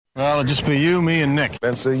Well, it'll just be you, me, and Nick.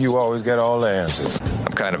 Spencer, you always get all the answers.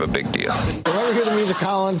 I'm kind of a big deal. Whenever you hear the music,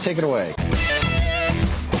 Colin, take it away.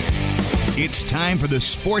 It's time for the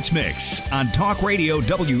Sports Mix on Talk Radio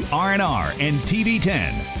WRNR and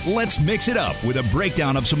TV10. Let's mix it up with a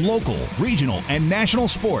breakdown of some local, regional, and national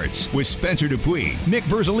sports with Spencer Dupuis, Nick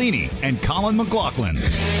Verzolini, and Colin McLaughlin.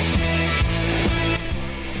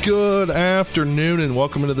 Good afternoon and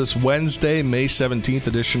welcome into this Wednesday, May 17th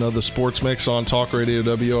edition of the Sports Mix on Talk Radio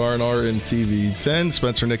WRNR and TV10.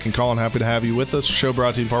 Spencer, Nick, and Colin, happy to have you with us. Show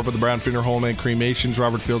brought to you in part by the Brown Funeral Home and Cremations,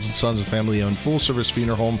 Robert Fields & Sons, a family-owned full-service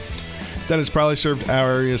funeral home that has probably served our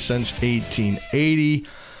area since 1880.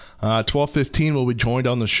 12:15, we'll be joined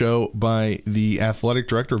on the show by the athletic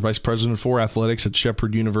director, vice president for athletics at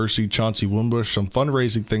Shepherd University, Chauncey Winbush. Some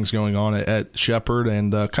fundraising things going on at Shepherd,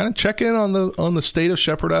 and kind of check in on the state of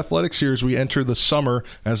Shepherd athletics here as we enter the summer,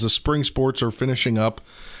 as the spring sports are finishing up,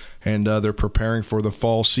 and they're preparing for the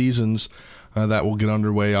fall seasons that will get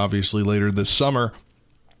underway obviously later this summer.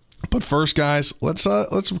 But first, guys, let's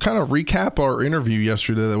kind of recap our interview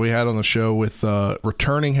yesterday that we had on the show with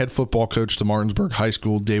returning head football coach to Martinsburg High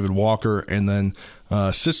School, David Walker, and then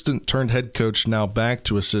assistant turned head coach, now back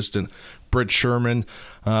to assistant, Britt Sherman.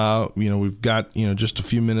 We've got just a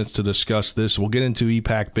few minutes to discuss this. We'll get into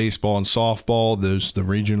EPAC baseball and softball. There's the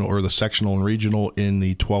regional or the sectional and regional in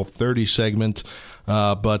the 12:30 segment.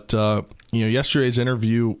 But yesterday's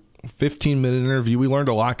interview, 15-minute interview, we learned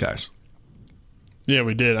a lot, guys. Yeah,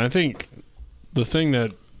 we did. I think the thing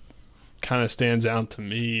that kind of stands out to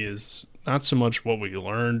me is not so much what we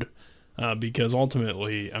learned, because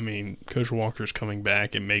ultimately, Coach Walker's coming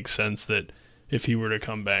back. It makes sense that if he were to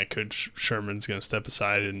come back, Coach Sherman's going to step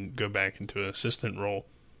aside and go back into an assistant role.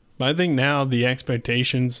 But I think now the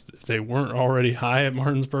expectations, if they weren't already high at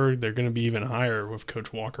Martinsburg, they're going to be even higher with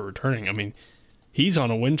Coach Walker returning. He's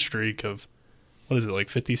on a win streak of,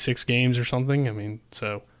 56 games or something?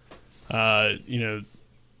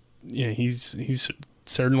 He's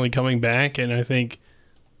certainly coming back, and I think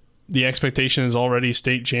the expectation is already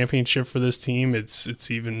state championship for this team.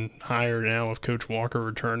 It's even higher now with Coach Walker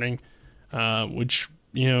returning, which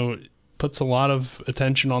puts a lot of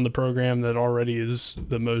attention on the program that already is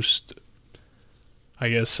the most,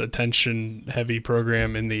 attention-heavy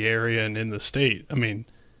program in the area and in the state.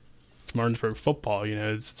 It's Martinsburg football.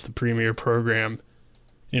 It's the premier program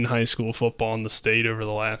in high school football in the state over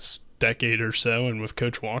the last decade or so, and with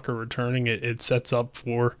Coach Walker returning, it sets up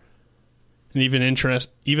for an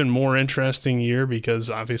even more interesting year, because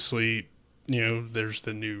obviously there's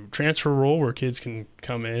the new transfer rule where kids can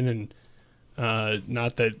come in, and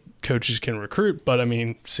not that coaches can recruit, but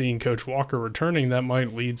seeing Coach Walker returning, that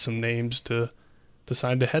might lead some names to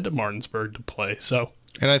decide to head to Martinsburg to play.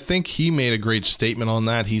 And I think he made a great statement on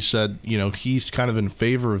that. He said he's kind of in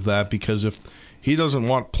favor of that, because if he doesn't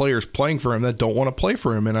want players playing for him that don't want to play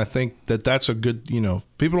for him. And I think that's a good,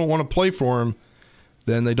 if people don't want to play for him,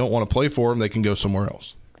 then they don't want to play for him. They can go somewhere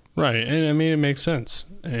else. Right. And it makes sense.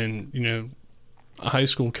 And, a high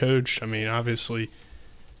school coach, obviously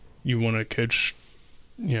you want to coach,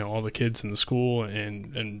 all the kids in the school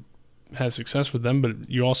and have success with them, but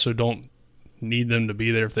you also don't need them to be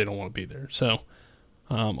there if they don't want to be there. So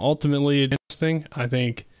ultimately, it's interesting. I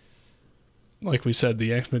think, like we said,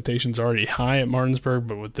 the expectation's already high at Martinsburg,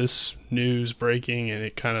 but with this news breaking and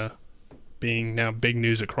it kind of being now big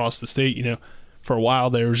news across the state, for a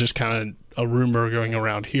while there was just kind of a rumor going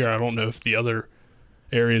around here. I don't know if the other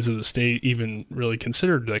areas of the state even really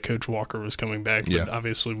considered that Coach Walker was coming back, but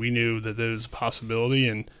obviously we knew that there was a possibility,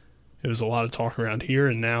 and it was a lot of talk around here,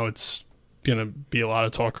 and now it's going to be a lot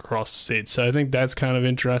of talk across the state. So I think that's kind of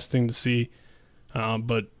interesting to see,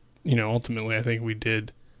 but ultimately I think we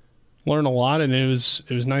did learn a lot, and it was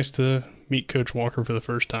nice to meet Coach Walker for the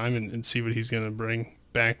first time and see what he's going to bring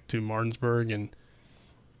back to Martinsburg. And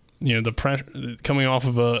the pressure coming off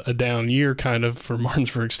of a down year kind of for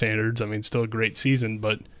Martinsburg standards. Still a great season,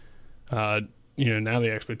 but now the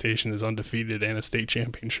expectation is undefeated and a state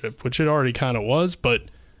championship, which it already kind of was, but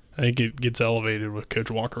I think it gets elevated with Coach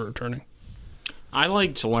Walker returning. I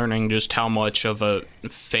liked learning just how much of a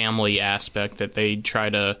family aspect that they try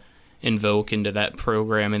to invoke into that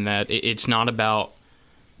program, and that it's not about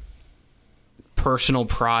personal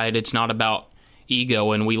pride, it's not about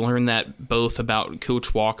ego, and we learned that both about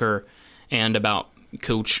Coach Walker and about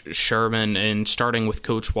Coach Sherman, and starting with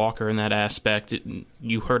Coach Walker in that aspect.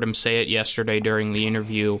 You heard him say it yesterday during the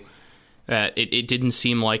interview, that it didn't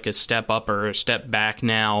seem like a step up or a step back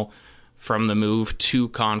now from the move to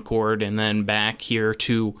Concord and then back here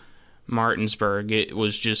to Martinsburg. It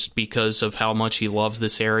was just because of how much he loves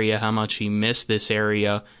this area, how much he missed this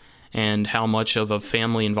area, and how much of a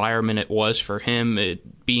family environment it was for him.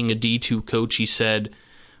 Being a D2 coach, he said,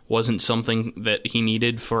 wasn't something that he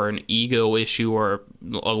needed for an ego issue or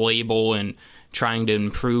a label and trying to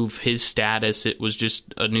improve his status. It was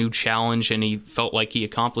just a new challenge, and he felt like he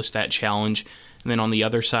accomplished that challenge. And then on the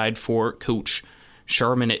other side, for Coach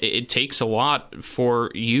Sherman, it takes a lot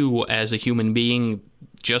for you as a human being,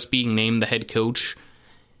 just being named the head coach,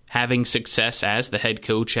 having success as the head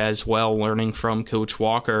coach as well, learning from Coach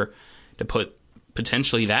Walker, to put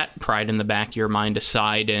potentially that pride in the back of your mind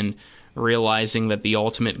aside and realizing that the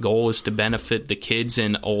ultimate goal is to benefit the kids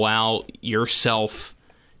and allow yourself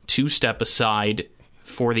to step aside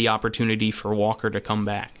for the opportunity for Walker to come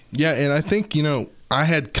back. Yeah, and I think, I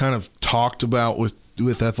had kind of talked about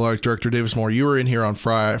with Athletic Director Davis Moore. You were in here on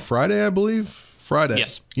Friday, I believe? Friday.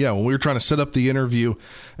 Yes. Yeah, when we were trying to set up the interview,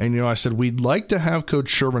 and I said we'd like to have Coach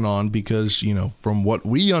Sherman on because from what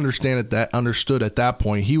we understood at that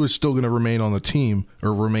point, he was still going to remain on the team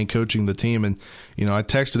or remain coaching the team. And I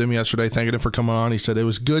texted him yesterday thanking him for coming on. He said it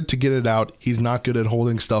was good to get it out. He's not good at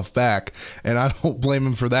holding stuff back, and I don't blame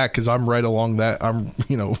him for that because I'm right along that. I'm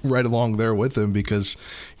right along there with him because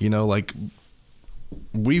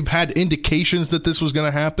we've had indications that this was going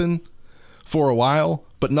to happen for a while,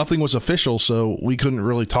 but nothing was official, so we couldn't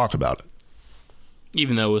really talk about it.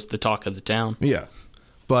 Even though it was the talk of the town. Yeah.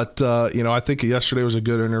 But, I think yesterday was a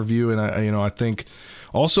good interview, and I think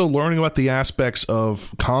also learning about the aspects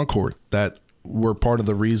of Concord that were part of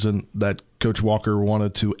the reason that Coach Walker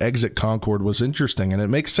wanted to exit Concord was interesting, and it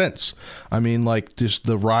makes sense. I mean, just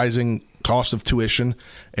the rising cost of tuition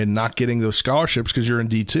and not getting those scholarships because you're in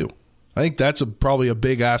D2. I think that's probably a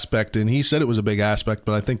big aspect, and he said it was a big aspect,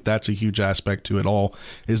 but I think that's a huge aspect to it all,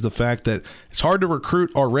 is the fact that it's hard to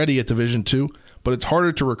recruit already at Division II, but it's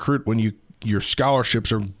harder to recruit when your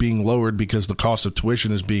scholarships are being lowered because the cost of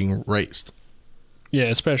tuition is being raised. Yeah,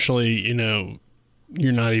 especially,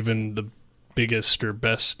 you're not even the biggest or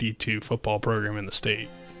best D2 football program in the state.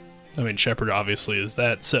 I mean, Shepherd obviously is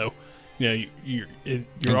that, so you're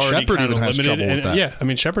already kind of limited. That. Yeah, I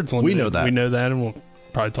mean, Shepherd's limited. We know that, and we'll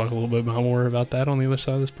probably talk a little bit more about that on the other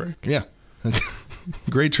side of this break. Yeah.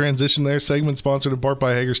 Great transition there. Segment sponsored in part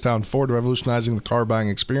by Hagerstown Ford, revolutionizing the car buying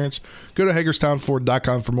experience. Go to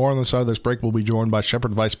HagerstownFord.com for more. On the side of this break, we'll be joined by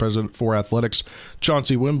Shepherd Vice President for Athletics,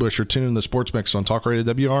 Chauncey Winbush. You're tuning in the Sports Mix on Talk Radio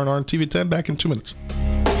WRNR and TV 10. Back in 2 minutes.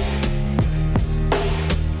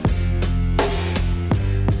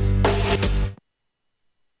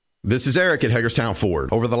 This is Eric at Hagerstown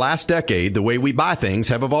Ford. Over the last decade, the way we buy things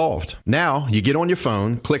have evolved. Now, you get on your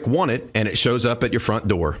phone, click Want It, and it shows up at your front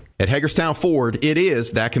door. At Hagerstown Ford, it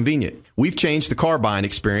is that convenient. We've changed the car buying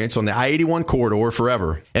experience on the I-81 corridor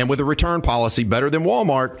forever. And with a return policy better than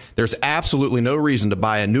Walmart, there's absolutely no reason to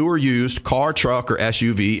buy a new or used car, truck, or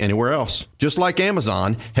SUV anywhere else. Just like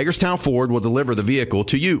Amazon, Hagerstown Ford will deliver the vehicle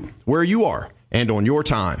to you, where you are, and on your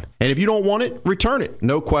time. And if you don't want it, return it.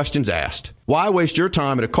 No questions asked. Why waste your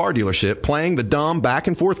time at a car dealership playing the dumb back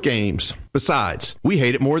and forth games? Besides, we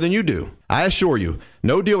hate it more than you do. I assure you,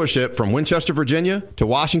 no dealership from Winchester, Virginia to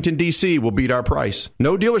Washington, D.C. will beat our price.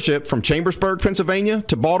 No dealership from Chambersburg, Pennsylvania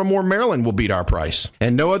to Baltimore, Maryland will beat our price.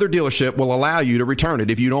 And no other dealership will allow you to return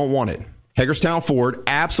it if you don't want it. Hagerstown Ford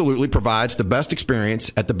absolutely provides the best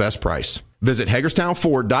experience at the best price. Visit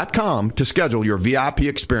HagerstownFord.com to schedule your VIP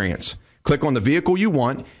experience. Click on the vehicle you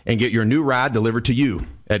want and get your new ride delivered to you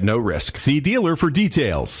at no risk. See dealer for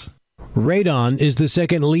details. Radon is the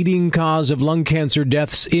second leading cause of lung cancer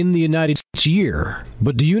deaths in the United States year.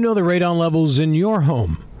 But do you know the radon levels in your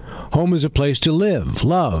home? Home is a place to live,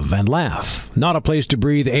 love, and laugh, not a place to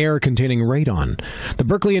breathe air containing radon. The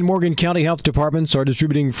Berkeley and Morgan County Health Departments are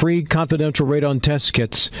distributing free confidential radon test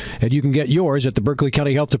kits, and you can get yours at the Berkeley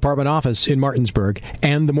County Health Department office in Martinsburg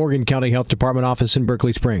and the Morgan County Health Department office in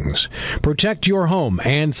Berkeley Springs. Protect your home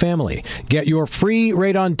and family. Get your free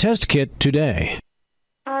radon test kit today.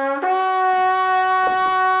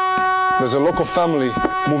 There's a local family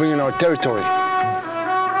moving in our territory.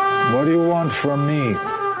 What do you want from me?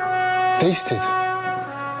 Taste it.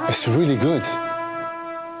 It's really good.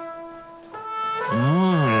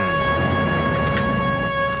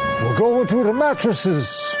 We're going through the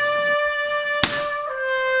mattresses.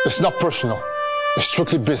 It's not personal. It's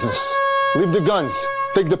strictly business. Leave the guns.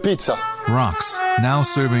 Take the pizza. Rock's, now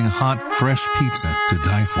serving hot, fresh pizza to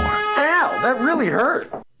die for. Ow, that really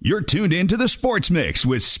hurt. You're tuned in to the Sports Mix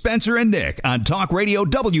with Spencer and Nick on Talk Radio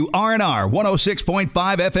WRNR 106.5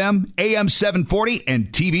 FM, AM 740,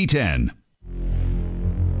 and TV 10.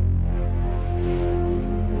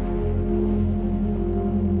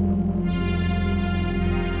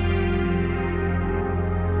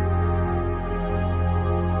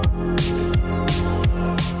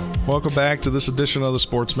 Welcome back to this edition of the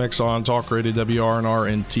Sports Mix on Talk Radio WRNR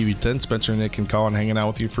and TV10. Spencer, Nick, and Colin hanging out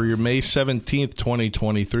with you for your May 17th,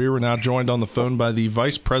 2023. We're now joined on the phone by the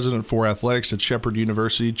Vice President for Athletics at Shepherd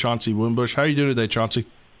University, Chauncey Winbush. How are you doing today, Chauncey?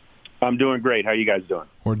 I'm doing great. How are you guys doing?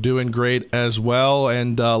 We're doing great as well,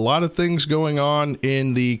 and a lot of things going on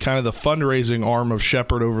in the kind of the fundraising arm of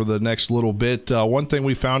Shepherd over the next little bit. One thing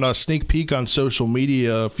we found a sneak peek on social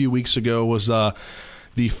media a few weeks ago was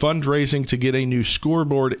the fundraising to get a new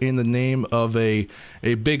scoreboard in the name of a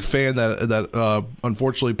big fan that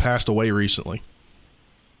unfortunately passed away recently.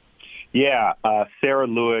 Yeah, Sarah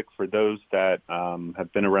Lewick, for those that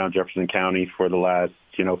have been around Jefferson County for the last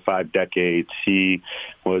 5 decades, she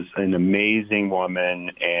was an amazing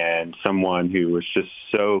woman and someone who was just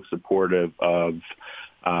so supportive of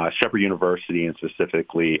Shepherd University and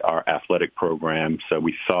specifically our athletic program. So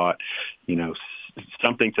we thought,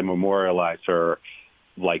 something to memorialize her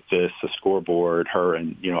like this, a scoreboard, her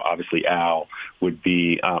and, obviously Al, would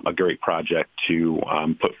be a great project to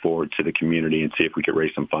put forward to the community and see if we could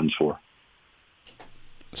raise some funds for.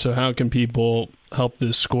 So how can people help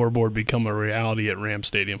this scoreboard become a reality at Ram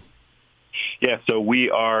Stadium? Yeah, so we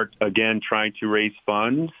are, again, trying to raise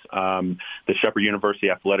funds. The Shepherd University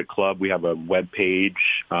Athletic Club, we have a webpage,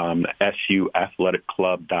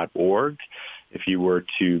 suathletic.club.org. If you were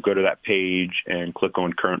to go to that page and click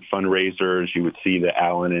on current fundraisers, you would see the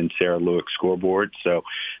Alan and Sarah Lewick scoreboard. So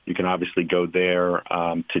you can obviously go there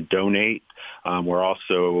to donate. We're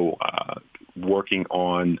also working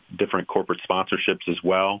on different corporate sponsorships as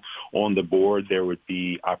well. On the board, there would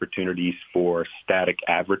be opportunities for static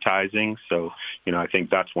advertising. So, I think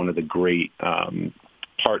that's one of the great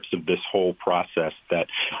parts of this whole process, that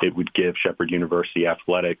it would give Shepherd University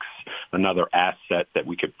Athletics another asset that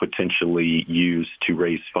we could potentially use to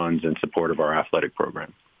raise funds in support of our athletic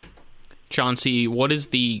program. Chauncey, what is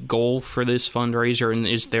the goal for this fundraiser, and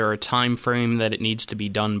is there a time frame that it needs to be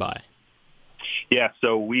done by? Yeah,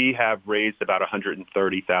 so we have raised about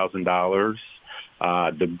 $130,000.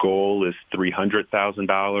 The goal is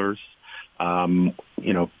 $300,000.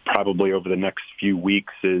 Probably over the next few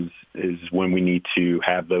weeks is when we need to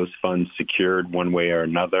have those funds secured one way or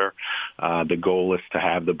another. The goal is to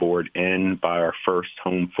have the board in by our first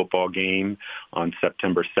home football game on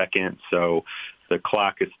September 2nd. So the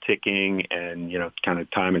clock is ticking and, kind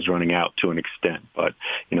of time is running out to an extent. But,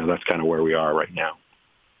 that's kind of where we are right now.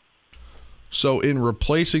 So in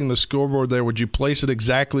replacing the scoreboard there, would you place it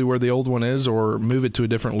exactly where the old one is or move it to a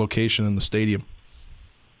different location in the stadium?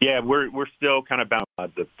 Yeah, we're still kind of bound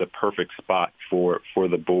the perfect spot for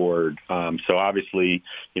the board. So obviously,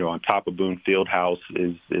 on top of Boone Fieldhouse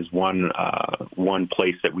is one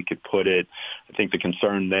place that we could put it. I think the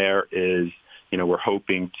concern there is, we're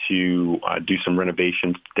hoping to do some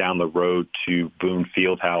renovations down the road to Boone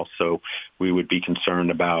Fieldhouse. So we would be concerned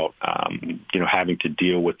about, having to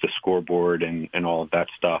deal with the scoreboard and all of that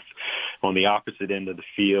stuff. On the opposite end of the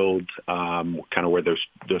field, kind of where those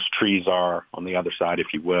trees are on the other side,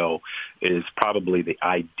 if you will, is probably the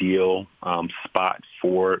ideal spot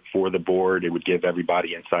for the board. It would give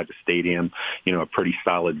everybody inside the stadium, a pretty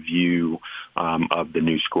solid view of the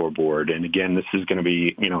new scoreboard. And again, this is going to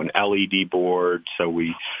be, an LED board. So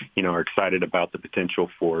we, are excited about the potential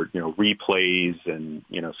for, replays and,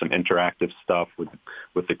 some interactive stuff with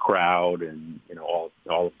the crowd and, all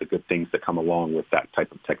of the good things that come along with that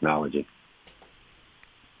type of technology.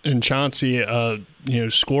 And Chauncey,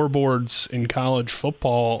 scoreboards in college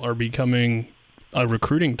football are becoming a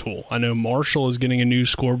recruiting tool. I know Marshall is getting a new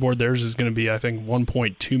scoreboard. Theirs is going to be, I think,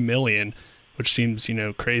 $1.2 million, which seems,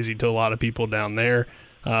 crazy to a lot of people down there.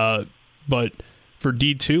 But for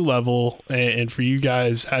D2 level and for you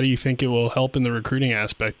guys, how do you think it will help in the recruiting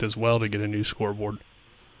aspect as well to get a new scoreboard?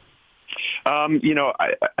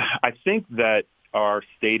 I think that our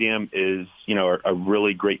stadium is, a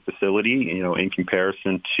really great facility, in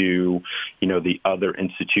comparison to, the other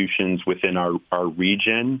institutions within our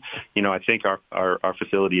region. I think our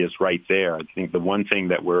facility is right there. I think the one thing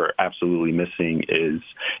that we're absolutely missing is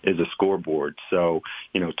a scoreboard. So,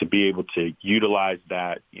 to be able to utilize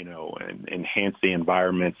that, and enhance the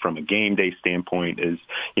environment from a game day standpoint is,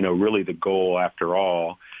 really the goal after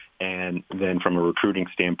all. And then from a recruiting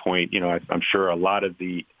standpoint, I'm sure a lot of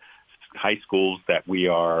the high schools that we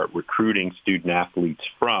are recruiting student athletes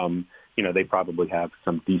from, they probably have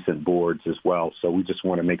some decent boards as well. So we just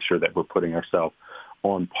want to make sure that we're putting ourselves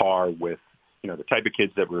on par with, the type of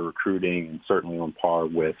kids that we're recruiting, and certainly on par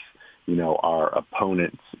with, our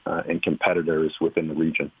opponents and competitors within the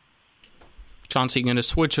region. Chauncey, going to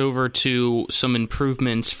switch over to some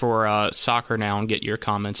improvements for soccer now and get your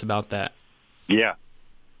comments about that. Yeah.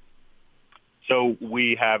 So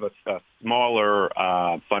we have a smaller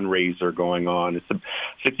fundraiser going on. It's a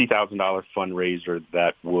 $60,000 fundraiser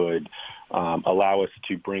that would allow us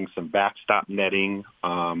to bring some backstop netting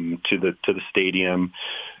to the stadium,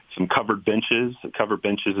 some covered benches. Covered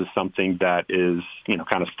benches is something that is,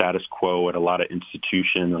 kind of status quo at a lot of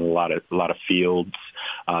institutions and a lot of fields.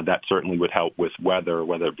 That certainly would help with weather,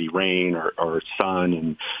 whether it be rain or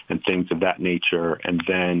sun and things of that nature. And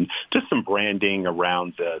then just some branding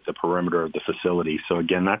around the perimeter of the facility. So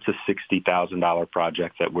again, that's a $60,000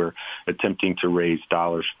 project that we're attempting to raise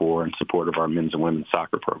dollars for in support of our men's and women's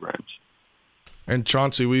soccer programs. And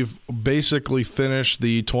Chauncey, we've basically finished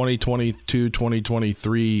the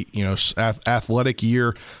 2022-2023, athletic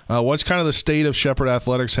year. What's kind of the state of Shepherd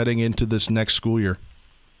Athletics heading into this next school year?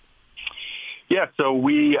 Yeah, so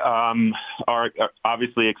we are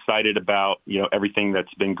obviously excited about, everything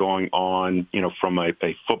that's been going on, from a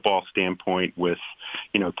football standpoint with,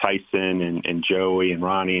 Tyson and Joey and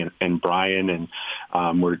Ronnie and Brian. And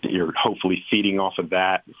you're hopefully feeding off of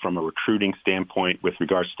that from a recruiting standpoint with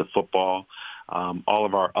regards to football. All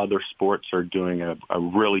of our other sports are doing a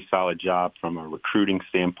really solid job from a recruiting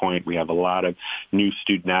standpoint. We have a lot of new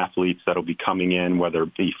student athletes that will be coming in, whether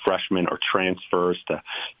it be freshmen or transfers, to,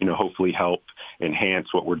 hopefully help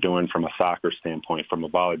enhance what we're doing from a soccer standpoint, from a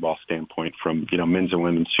volleyball standpoint, from, men's and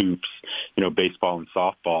women's hoops, baseball and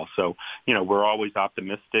softball. So, we're always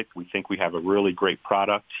optimistic. We think we have a really great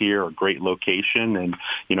product here, a great location. And,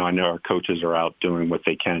 I know our coaches are out doing what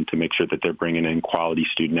they can to make sure that they're bringing in quality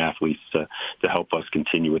student athletes to help us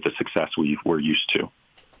continue with the success we're used to.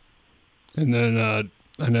 And then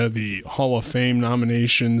I know the Hall of Fame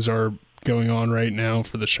nominations are going on right now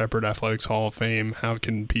for the Shepherd Athletics Hall of Fame. How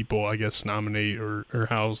can people, nominate, or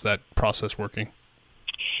how's that process working?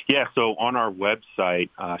 Yeah, so on our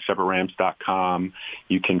website, shepherdrams.com,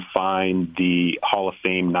 you can find the Hall of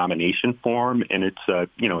Fame nomination form, and it's a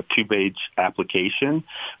 2-page application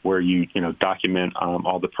where you document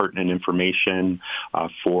all the pertinent information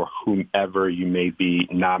for whomever you may be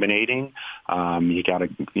nominating. You got to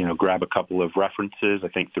grab a couple of references, I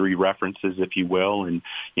think 3 references, if you will, and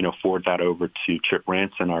forward that over to Chip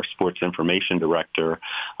Ranson, our sports information director.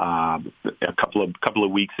 A couple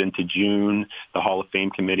of weeks into June, the Hall of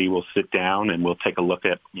Fame committee will sit down and we'll take a look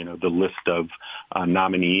at the list of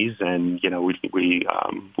nominees, and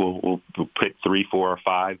we'll pick 3, 4, or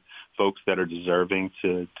 5 folks that are deserving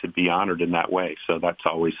to be honored in that way. So that's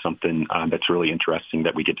always something that's really interesting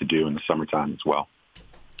that we get to do in the summertime as well.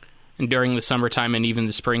 And during the summertime and even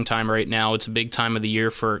the springtime right now, it's a big time of the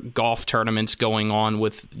year for golf tournaments going on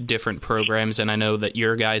with different programs. And I know that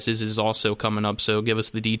your guys' is also coming up. So give us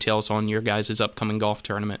the details on your guys' upcoming golf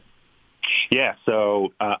tournament. Yeah,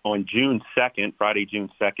 so on June 2nd, Friday,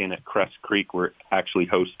 June 2nd at Crest Creek, we're actually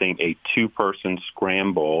hosting a 2-person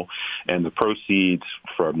scramble, and the proceeds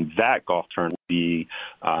from that golf tournament will be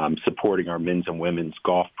supporting our men's and women's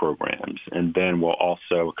golf programs. And then we'll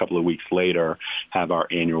also, a couple of weeks later, have our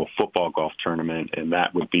annual football golf tournament, and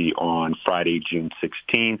that would be on Friday, June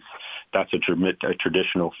 16th. That's a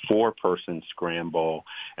traditional 4-person scramble,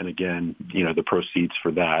 and again, the proceeds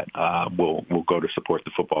for that will go to support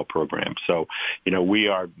the football program. So, we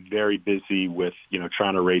are very busy with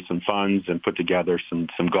trying to raise some funds and put together some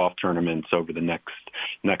golf tournaments over the next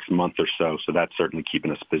month or so. So that's certainly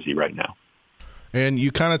keeping us busy right now. And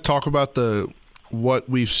you kind of talk about what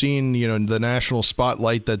we've seen, the national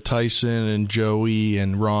spotlight that Tyson and Joey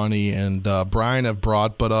and Ronnie and Brian have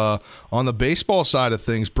brought. But on the baseball side of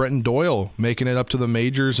things, Brenton Doyle making it up to the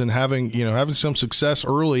majors and having some success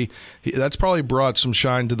early, that's probably brought some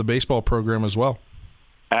shine to the baseball program as well.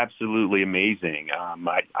 Absolutely amazing.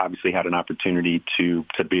 I obviously had an opportunity to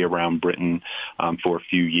be around Brenton for a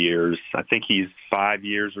few years. I think he's 5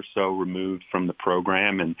 years or so removed from the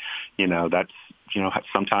program, and that's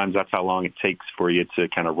sometimes that's how long it takes for you to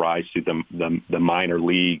kind of rise through the minor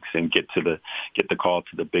leagues and get the call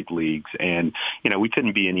to the big leagues. And we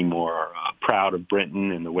couldn't be any more proud of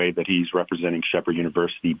Brenton and the way that he's representing Shepherd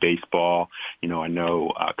University baseball. I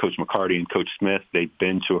know Coach McCarty and Coach Smith, they've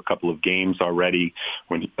been to a couple of games already.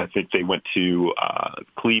 When I think they went to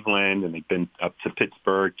Cleveland, and they've been up to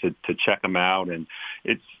Pittsburgh to check them out, and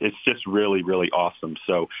it's just really, really awesome.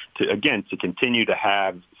 So to continue to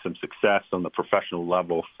have some success on the professional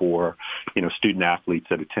level for student athletes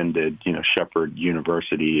that attended Shepherd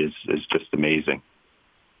University is just amazing.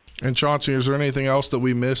 And Chauncey, is there anything else that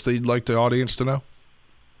we missed that you'd like the audience to know?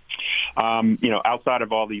 Outside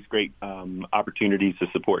of all these great opportunities to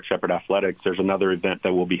support Shepherd Athletics, there's another event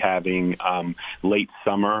that we'll be having late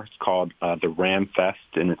summer. It's called the Ram Fest,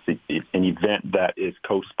 and it's an event that is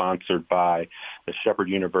co-sponsored by the Shepherd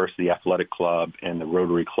University Athletic Club and the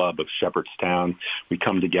Rotary Club of Shepherdstown. We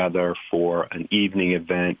come together for an evening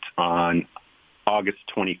event on August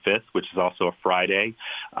 25th, which is also a Friday.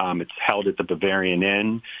 It's held at the Bavarian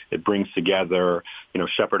Inn. It brings together,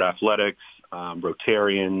 Shepherd Athletics,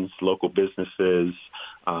 Rotarians, local businesses,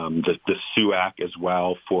 the SUAC as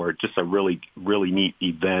well, for just a really, really neat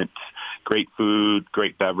event. Great food,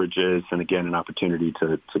 great beverages, and again, an opportunity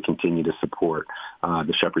to continue to support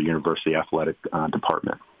the Shepherd University Athletic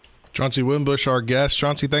Department. Chauncey Winbush, our guest.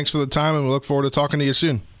 Chauncey, thanks for the time, and we look forward to talking to you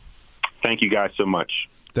soon. Thank you guys so much.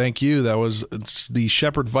 Thank you. That was the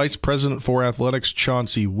Shepherd Vice President for Athletics,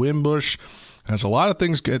 Chauncey Winbush. There's a lot of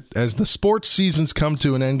things, as the sports seasons come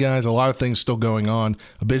to an end, guys, a lot of things still going on.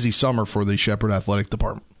 A busy summer for the Shepherd Athletic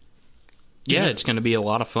Department. Yeah, it's going to be a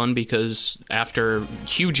lot of fun because after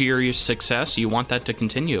huge year's success, you want that to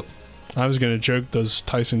continue. I was going to joke, does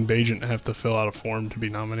Tyson Bagent have to fill out a form to be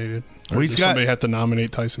nominated? Or does somebody have to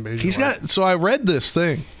nominate Tyson Bagent? So I read this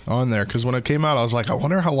thing on there because when it came out, I was like, I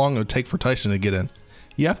wonder how long it would take for Tyson to get in.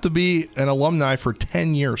 You have to be an alumni for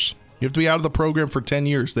 10 years. You have to be out of the program for 10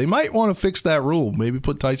 years. They might want to fix that rule. Maybe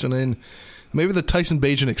put Tyson in. Maybe the Tyson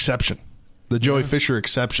Bagent exception. The Joey Fisher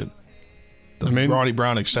exception. The Ronnie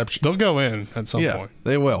Brown exception. They'll go in at some point.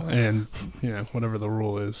 They will. And, whatever the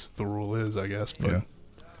rule is, I guess. But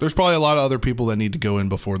there's probably a lot of other people that need to go in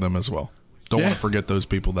before them as well. Don't want to forget those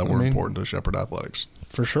people that were important to Shepherd Athletics.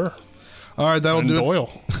 For sure. All right, that'll do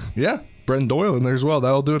Doyle. it. Yeah. Brendan Doyle in there as well.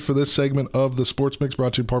 That'll do it for this segment of the Sports Mix,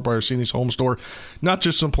 brought to you in part by Orsini's Home Store. Not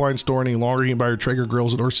just an appliance store any longer. You can buy your Traeger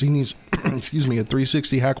grills at Orsini's, at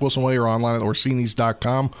 360 Hack Wilson Way or online at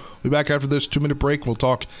Orsinis.com. We'll be back after this 2-minute break. We'll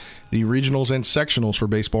talk the regionals and sectionals for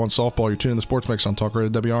baseball and softball. You're tuning in the Sports Mix on Talk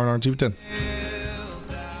Radio WRNR and TV 10.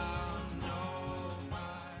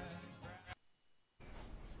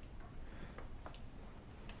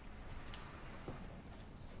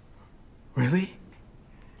 Really?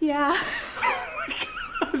 Yeah. Oh my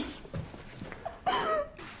gosh.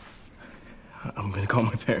 I'm gonna call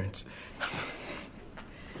my parents.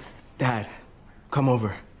 Dad, come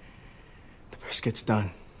over. The brisket's done.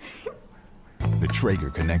 The Traeger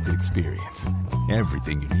Connected Experience.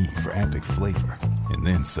 Everything you need for epic flavor. And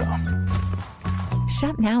then some.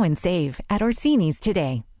 Shop now and save at Orsini's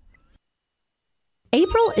today.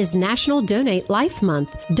 April is National Donate Life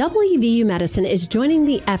Month. WVU Medicine is joining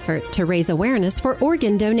the effort to raise awareness for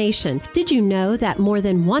organ donation. Did you know that more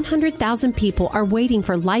than 100,000 people are waiting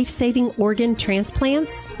for life-saving organ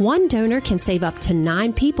transplants? One donor can save up to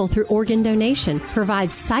 9 people through organ donation,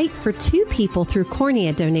 provide sight for 2 people through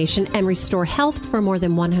cornea donation, and restore health for more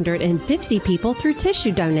than 150 people through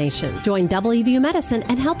tissue donation. Join WVU Medicine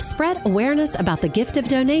and help spread awareness about the gift of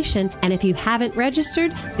donation. And if you haven't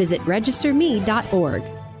registered, visit registerme.org.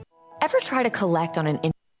 Ever try to collect on an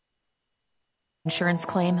insurance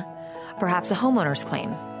claim? Perhaps a homeowner's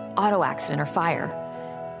claim, auto accident, or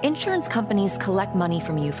fire. Insurance companies collect money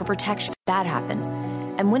from you for protection if that happen.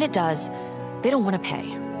 And when it does, they don't want to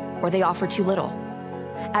pay, or they offer too little.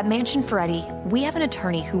 At Mansion Ferretti, we have an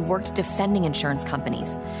attorney who worked defending insurance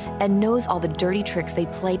companies and knows all the dirty tricks they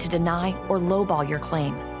play to deny or lowball your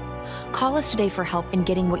claim. Call us today for help in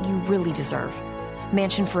getting what you really deserve.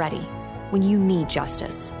 Mansion Ferretti, when you need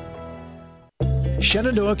justice.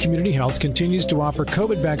 Shenandoah Community Health continues to offer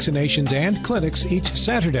COVID vaccinations and clinics each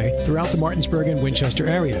Saturday throughout the Martinsburg and Winchester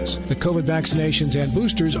areas. The COVID vaccinations and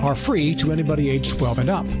boosters are free to anybody aged 12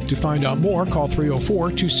 and up. To find out more, call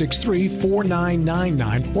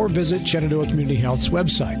 304-263-4999 or visit Shenandoah Community Health's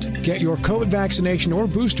website. Get your COVID vaccination or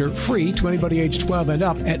booster free to anybody aged 12 and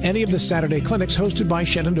up at any of the Saturday clinics hosted by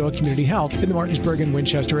Shenandoah Community Health in the Martinsburg and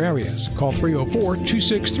Winchester areas. Call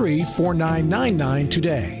 304-263-4999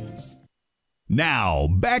 today. Now,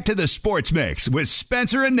 back to the Sports Mix with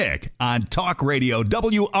Spencer and Nick on Talk Radio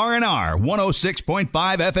WRNR 106.5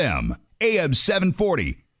 FM, AM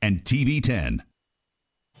 740, and TV 10.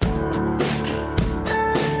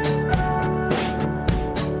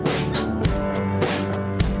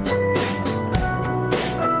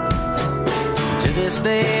 To this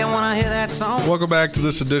day, when I hear that song. Welcome back to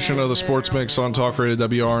this edition of the Sports Mix on Talk Radio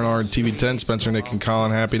WRNR and TV 10. Spencer, Nick, and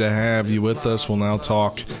Colin, happy to have you with us. We'll now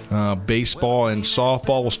talk baseball and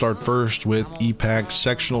softball. We'll start first with EPAC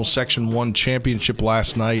Sectional Section 1 Championship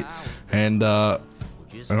last night, and an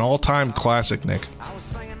all-time classic, Nick.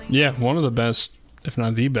 Yeah, one of the best, if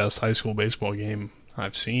not the best, high school baseball game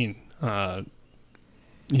I've seen.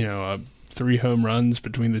 3 home runs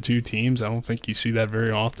between the two teams. I don't think you see that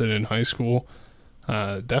very often in high school.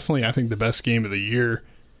 Definitely, I think the best game of the year.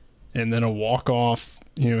 And then a walk-off,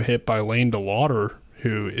 hit by Lane DeLauder,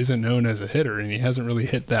 who isn't known as a hitter, and he hasn't really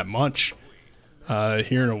hit that much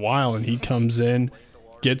here in a while. And he comes in,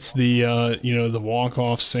 gets the the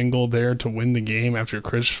walk-off single there to win the game after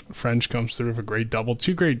Chris French comes through with a great double.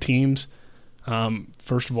 Two great teams.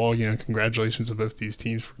 First of all, congratulations to both these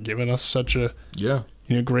teams for giving us such a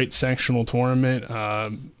great sectional tournament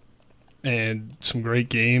and some great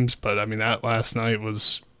games. But I mean, that last night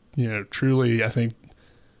was truly, I think,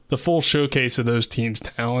 the full showcase of those teams'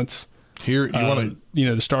 talents. Here, you want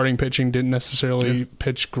to, the starting pitching didn't necessarily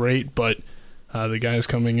pitch great, but the guys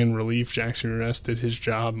coming in relief, Jackson Ruess did his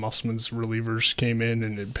job. Musselman's relievers came in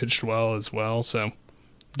and it pitched well as well. So,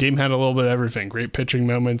 game had a little bit of everything. Great pitching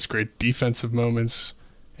moments, great defensive moments,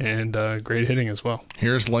 and great hitting as well.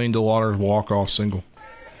 Here's Lane DeLauder's walk-off single.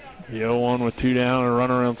 The 0-1 with 2 down, a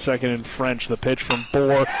runner on second in French. The pitch from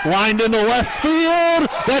Bohr, lined into left field.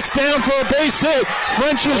 That's down for a base hit.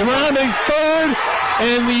 French is rounding third,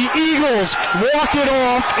 and the Eagles walk it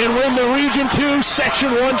off and win the Region 2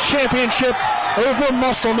 Section 1 championship over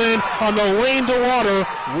Musselman on the Lane DeLauder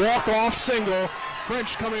walk-off single.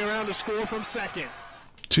 French coming around to score from second.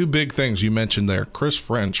 Two big things you mentioned there. Chris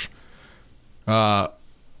French, you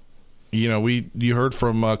heard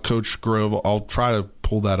from Coach Grove. I'll try to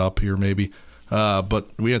pull that up here maybe. But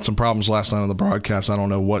we had some problems last night on the broadcast. I don't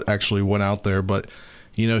know what actually went out there. But,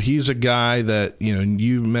 he's a guy that,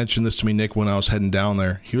 you mentioned this to me, Nick, when I was heading down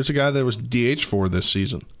there. He was a guy that was DH for this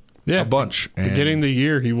season. Yeah. A bunch. Beginning of the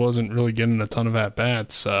year, he wasn't really getting a ton of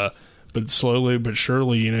at-bats. But slowly but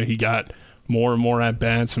surely, he got more and more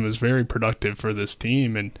at-bats and was very productive for this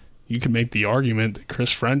team. And you can make the argument that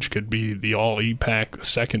Chris French could be the all-EPAC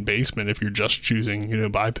second baseman if you're just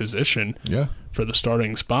choosing, by position for the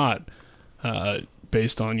starting spot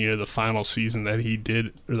based on, the final season that he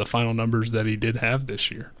did, or the final numbers that he did have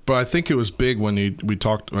this year. But I think it was big when I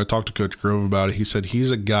talked to Coach Grove about it. He said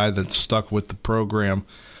he's a guy that stuck with the program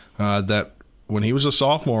that when he was a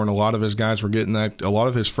sophomore and a lot of his guys were getting a lot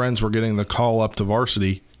of his friends were getting the call up to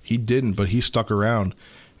varsity. He didn't, but he stuck around.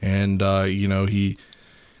 And, he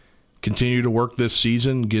continued to work this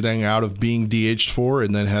season, getting out of being DH'd for,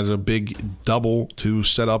 and then has a big double to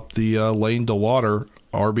set up the Lane DeLauder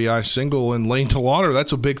RBI single. And Lane DeLauder,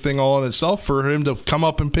 that's a big thing all in itself for him to come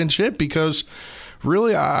up and pinch hit, because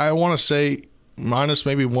really I want to say, minus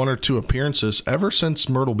maybe 1 or 2 appearances, ever since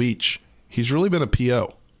Myrtle Beach, he's really been a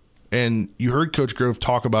PO. And you heard Coach Grove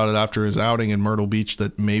talk about it after his outing in Myrtle Beach,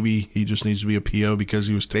 that maybe he just needs to be a PO because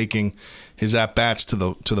he was taking his at-bats to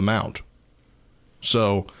the mound.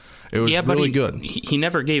 So it was really good. He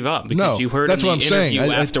never gave up, because you heard in the interview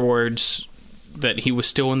afterwards that he was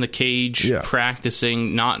still in the cage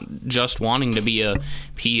practicing, not just wanting to be a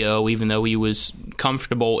PO, even though he was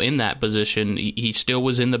comfortable in that position. He still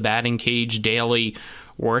was in the batting cage daily,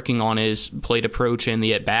 working on his plate approach and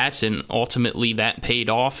the at-bats, and ultimately that paid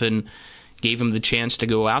off and gave him the chance to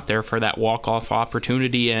go out there for that walk-off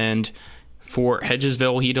opportunity. And for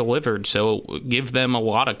Hedgesville, he delivered. So give them a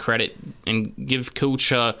lot of credit, and give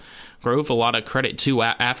Coach Grove a lot of credit, too.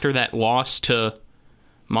 After that loss to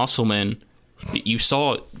Musselman, you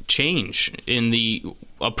saw change in the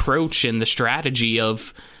approach and the strategy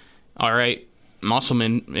of, all right,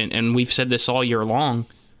 Musselman, and we've said this all year long,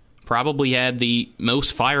 probably had the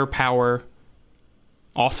most firepower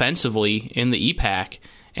offensively in the EPAC,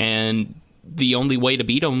 and the only way to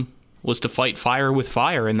beat them was to fight fire with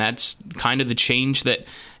fire, and that's kind of the change that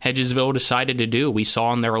Hedgesville decided to do. We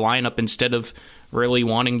saw in their lineup, instead of really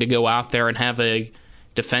wanting to go out there and have a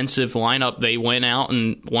defensive lineup, they went out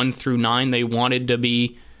and 1 through 9, they wanted to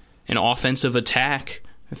be an offensive attack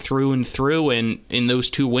through and through, and in those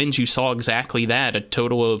 2 wins, you saw exactly that, a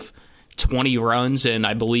total of 20 runs, and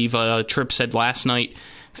I believe Tripp said last night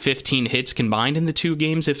 15 hits combined in the 2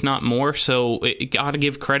 games, if not more. So it got to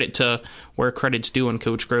give credit to where credit's due on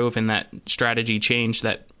Coach Grove, and that strategy change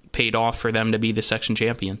that paid off for them to be the section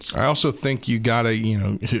champions. I also think you got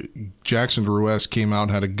to, Jackson Ruess came out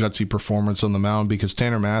and had a gutsy performance on the mound, because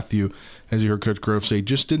Tanner Matthew, as you heard Coach Grove say,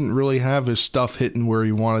 just didn't really have his stuff hitting where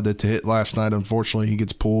he wanted it to hit last night. Unfortunately, he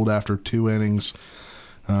gets pulled after 2 innings,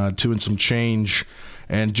 2 and some change.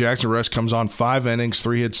 And Jackson Ruess comes on 5 innings,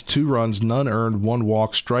 3 hits, 2 runs, none earned, 1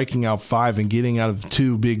 walk, striking out 5 and getting out of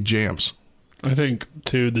 2 big jams. I think,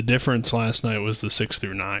 too, the difference last night was the 6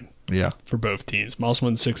 through 9. Yeah. For both teams.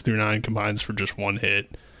 Musselman 6 through 9 combines for just 1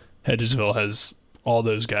 hit. Hedgesville has all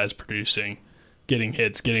those guys producing, getting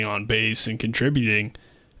hits, getting on base, and contributing.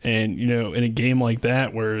 And, in a game like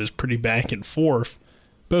that where it was pretty back and forth,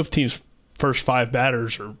 both teams' first 5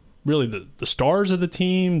 batters are really the stars of the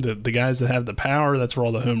team, the guys that have the power. That's where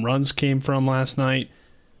all the home runs came from last night.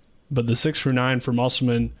 But the 6-9 for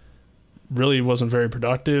Musselman really wasn't very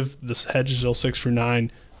productive. This Hedgesville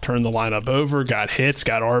 6-9 turned the lineup over, got hits,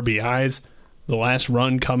 got RBIs. The last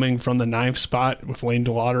run coming from the 9th spot with Lane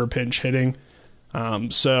DeLauder pinch hitting.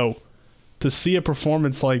 So to see a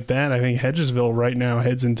performance like that, I think Hedgesville right now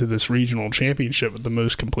heads into this regional championship with the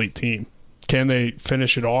most complete team. Can they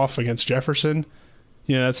finish it off against Jefferson?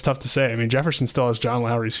 That's tough to say. I mean, Jefferson still has John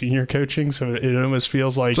Lowry Sr. coaching, so it almost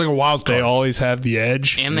feels like, it's like a wild card. They always have the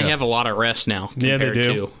edge. And they have a lot of rest now. Yeah, they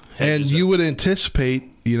do. And you would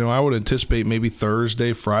anticipate, I would anticipate maybe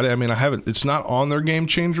Thursday, Friday. I mean, it's not on their game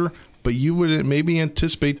changer, but you would maybe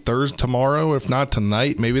anticipate Thursday, tomorrow, if not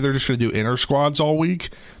tonight. Maybe they're just going to do inter squads all week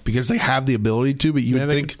because they have the ability to, but you would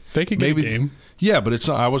think they could maybe, get a game. Yeah, but it's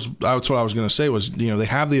not. That's what I was going to say was, they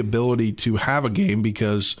have the ability to have a game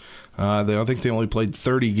because I think they only played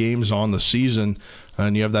 30 games on the season,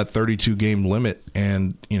 and you have that 32-game limit,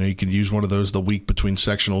 and you could use one of those the week between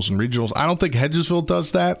sectionals and regionals. I don't think Hedgesville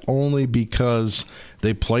does that, only because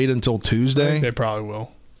they played until Tuesday. I think they probably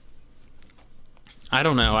will. I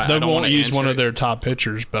don't know. They won't use one of their top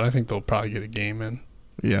pitchers, but I think they'll probably get a game in.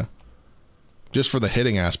 Yeah. Just for the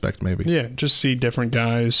hitting aspect, maybe. Yeah, just see different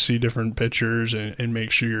guys, see different pitchers, and make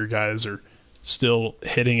sure your guys are still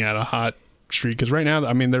hitting at a hot streak. Because right now,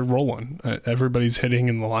 I mean, they're rolling. Everybody's hitting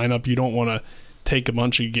in the lineup. You don't want to take a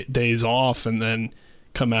bunch of days off and then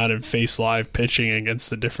come out and face live pitching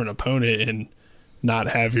against a different opponent and not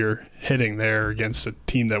have your hitting there against a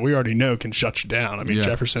team that we already know can shut you down. I mean,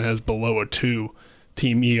 Jefferson has below a 2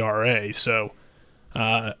 team ERA. So,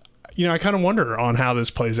 I kind of wonder on how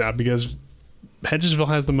this plays out because Hedgesville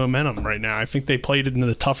has the momentum right now. I think they played it into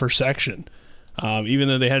the tougher section. Even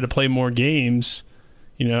though they had to play more games,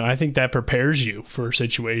 I think that prepares you for a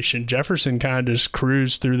situation. Jefferson kind of just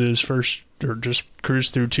cruised through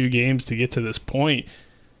cruised through 2 games to get to this point.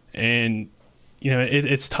 And,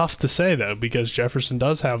 it's tough to say, though, because Jefferson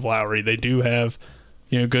does have Lowry. They do have,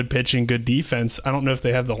 good pitching, good defense. I don't know if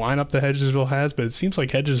they have the lineup that Hedgesville has, but it seems like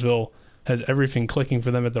Hedgesville has everything clicking for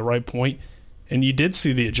them at the right point. And you did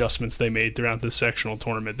see the adjustments they made throughout this sectional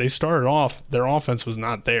tournament. They started off, their offense was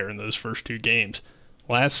not there in those first 2 games.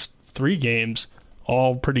 Last 3 games,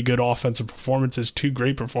 all pretty good offensive performances, 2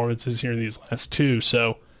 great performances here in these last 2.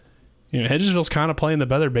 So, Hedgesville's kind of playing the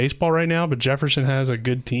better baseball right now, but Jefferson has a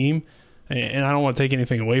good team. And I don't want to take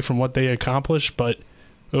anything away from what they accomplished, but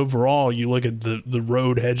overall, you look at the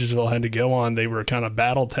road Hedgesville had to go on, they were kind of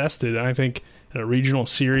battle-tested. And I think in a regional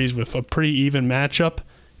series with a pretty even matchup,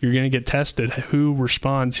 you're going to get tested. Who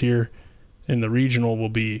responds here in the regional will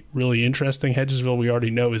be really interesting. Hedgesville, we already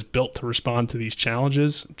know, is built to respond to these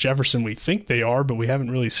challenges. Jefferson, we think they are, but we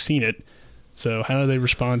haven't really seen it. So how do they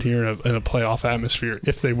respond here in a playoff atmosphere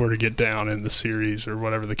if they were to get down in the series or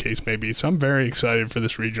whatever the case may be? So I'm very excited for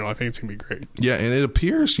this regional. I think it's going to be great. Yeah, and it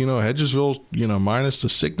appears, Hedgesville, minus the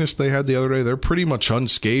sickness they had the other day, they're pretty much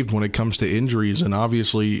unscathed when it comes to injuries. And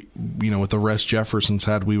obviously, with the rest Jefferson's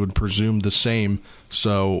had, we would presume the same.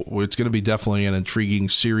 So it's going to be definitely an intriguing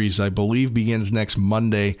series. I believe begins next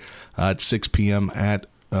Monday at 6 p.m. at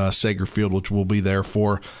Sager Field, which we'll be there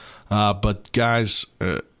for. But guys,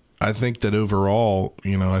 I think that overall,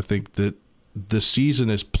 I think that the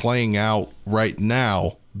season is playing out right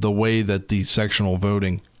now the way that the sectional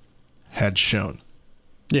voting had shown.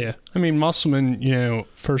 Yeah. I mean, Musselman,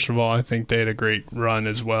 first of all, I think they had a great run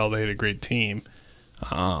as well. They had a great team.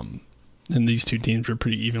 And these 2 teams were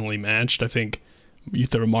pretty evenly matched. I think you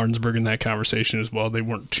throw Martinsburg in that conversation as well. They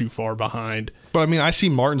weren't too far behind. But, I mean, I see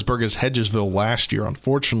Martinsburg as Hedgesville last year.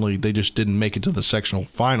 Unfortunately, they just didn't make it to the sectional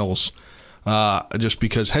finals. Just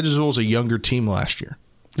because Hedgesville was a younger team last year.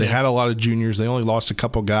 They had a lot of juniors. They only lost a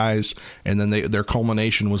couple guys, and then their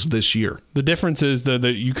culmination was this year. The difference is, though,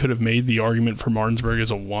 that you could have made the argument for Martinsburg as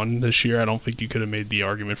a 1 this year. I don't think you could have made the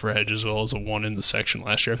argument for Hedgesville as a 1 in the section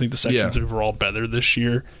last year. I think the section's overall better this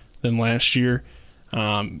year than last year,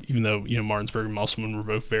 even though Martinsburg and Musselman were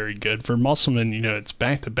both very good. For Musselman, it's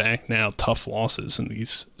back-to-back now tough losses in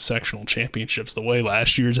these sectional championships. The way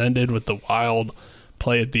last year's ended with the wild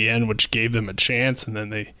play at the end, which gave them a chance, and then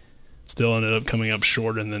they still ended up coming up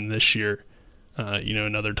short. And then this year,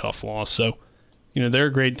 another tough loss. So, they're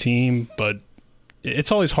a great team, but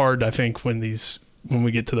it's always hard, I think, when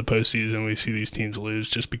we get to the postseason, we see these teams lose,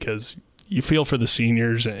 just because you feel for the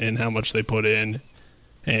seniors and how much they put in,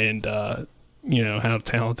 and how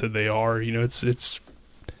talented they are. It's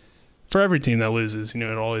for every team that loses.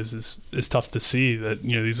 It always is tough to see that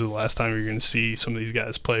these are the last time you're going to see some of these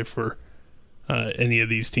guys play for any of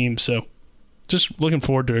these teams. So just looking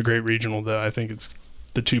forward to a great regional, though. I think it's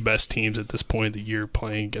the two best teams at this point of the year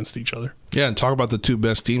playing against each other. Yeah, and talk about the two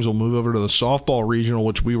best teams. We'll move over to the softball regional,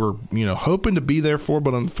 which we were, hoping to be there for,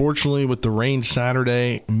 but unfortunately, with the rain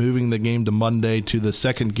Saturday, moving the game to Monday to the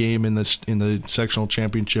second game in the sectional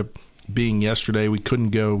championship being yesterday, we couldn't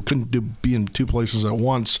be in two places at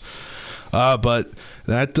once. But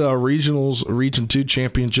that regionals Region 2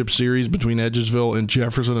 championship series between Edgersville and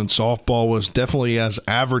Jefferson and softball was definitely as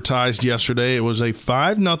advertised yesterday. It was a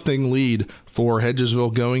 5-0 lead for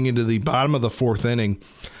Hedgesville going into the bottom of the fourth inning.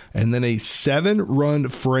 And then a 7-run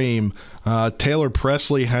frame. Taylor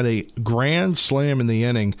Presley had a grand slam in the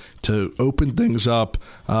inning to open things up.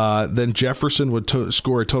 Then Jefferson would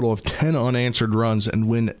score a total of 10 unanswered runs and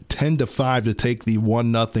win 10-5 to take the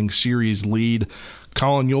 1-0 series lead.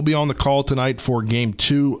 Colin, you'll be on the call tonight for Game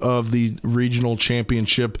 2 of the regional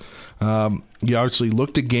championship. You obviously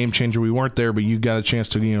looked at Game Changer. We weren't there, but you got a chance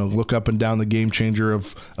to look up and down the Game Changer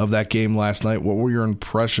of that game last night. What were your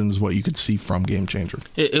impressions, what you could see from Game Changer?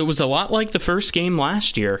 It was a lot like the first game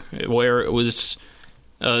last year, where it was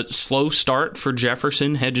a slow start for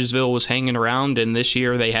Jefferson. Hedgesville was hanging around, and this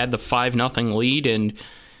year they had the 5-0 lead, and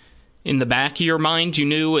in the back of your mind, you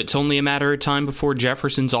knew it's only a matter of time before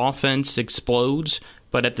Jefferson's offense explodes.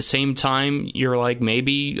 But at the same time, you're like,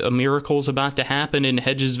 maybe a miracle's about to happen and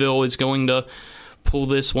Hedgesville is going to pull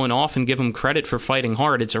this one off, and give them credit for fighting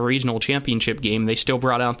hard. It's a regional championship game. They still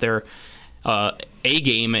brought out their A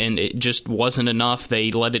game, and it just wasn't enough.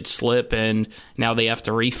 They let it slip, and now they have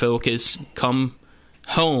to refocus, come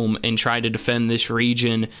home and try to defend this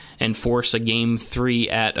region and force a Game 3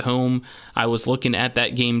 at home. I was looking at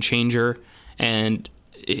that Game Changer, and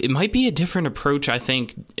it might be a different approach, I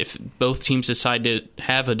think, if both teams decide to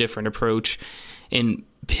have a different approach in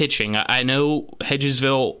pitching. I know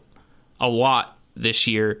Hedgesville a lot this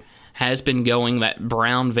year has been going that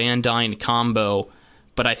Brown-Van Dyne combo,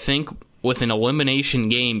 but I think with an elimination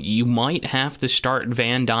game, you might have to start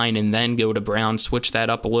Van Dyne and then go to Brown, switch that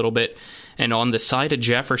up a little bit. And on the side of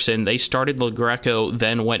Jefferson, they started LaGreco,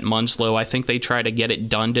 then went Munslow. I think they try to get it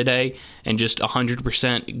done today and just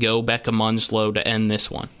 100% go Becca Munslow to end this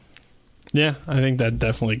one. Yeah, I think that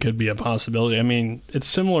definitely could be a possibility. I mean, it's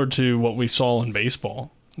similar to what we saw in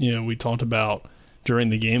baseball. We talked about during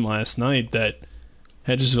the game last night that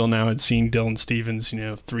Hedgesville now had seen Dylan Stevens,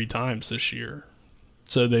 3 times this year.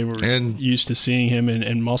 So they were used to seeing him,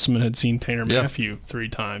 and Musselman had seen Tanner Matthew 3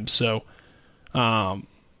 times. So,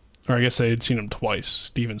 or I guess they had seen him twice,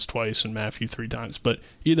 Stevens twice and Matthew 3 times. But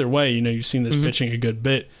either way, you've seen this pitching a good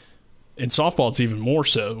bit. In softball, it's even more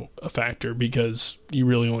so a factor because you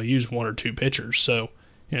really only use 1 or 2 pitchers. So,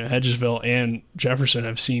 Hedgesville and Jefferson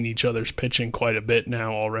have seen each other's pitching quite a bit now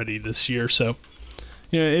already this year. So,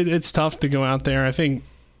 it's tough to go out there. I think,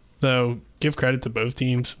 though, give credit to both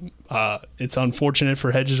teams. It's unfortunate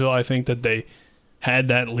for Hedgesville, I think, that they had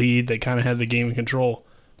that lead. They kind of had the game in control.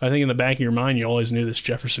 I think in the back of your mind, you always knew this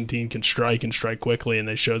Jefferson team can strike and strike quickly, and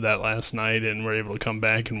they showed that last night and were able to come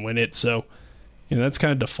back and win it. So, that's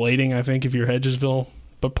kind of deflating, I think, if you're Hedgesville.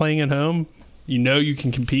 But playing at home, you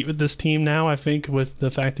can compete with this team now, I think, with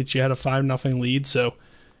the fact that you had a 5-0 lead. So,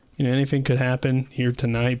 anything could happen here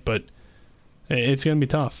tonight, but it's going to be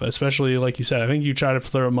tough, especially, like you said. I think you try to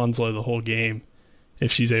throw Munslow the whole game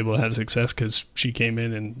if she's able to have success, because she came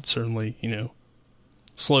in and certainly,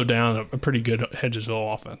 slowed down a pretty good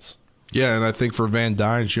Hedgesville offense. Yeah, and I think for Van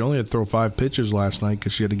Dyne, she only had to throw 5 pitches last night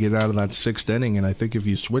because she had to get out of that 6th inning. And I think if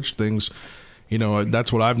you switch things,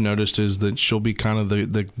 that's what I've noticed is that she'll be kind of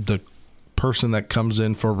the person that comes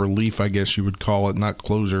in for relief, I guess you would call it, not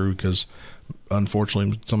closer, because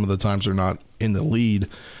unfortunately some of the times they're not in the lead.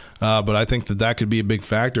 But I think that could be a big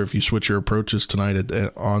factor if you switch your approaches tonight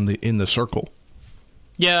in the circle.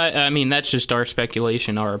 Yeah, I mean, that's just our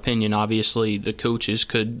speculation, our opinion. Obviously, the coaches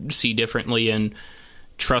could see differently and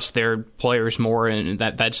trust their players more, and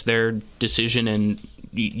that's their decision, and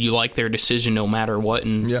you like their decision no matter what.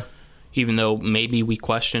 And even though maybe we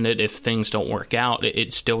question it if things don't work out,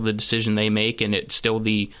 it's still the decision they make, and it's still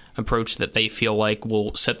the approach that they feel like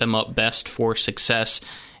will set them up best for success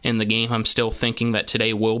in the game. I'm still thinking that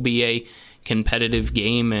today will be a competitive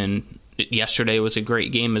game, and yesterday was a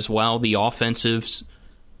great game as well. The offensives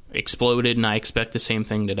exploded, and I expect the same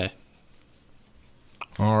thing today.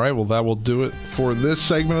 All right, well, that will do it for this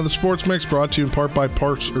segment of the Sports Mix, brought to you in part by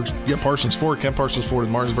Parsons Ford. Kent Parsons Ford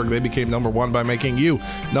in Martinsburg. They became number 1 by making you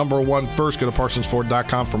number 1 first. Go to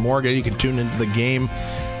ParsonsFord.com for more. Again, you can tune into the game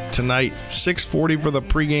tonight, 6:40 for the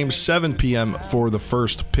pregame, 7 p.m. for the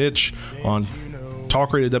first pitch on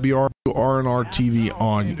Talk Radio WRNR TV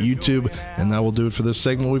on YouTube. And that will do it for this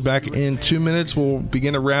segment. We'll be back in 2 minutes. We'll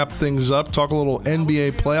begin to wrap things up, talk a little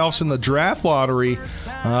NBA playoffs and the draft lottery,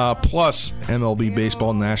 plus MLB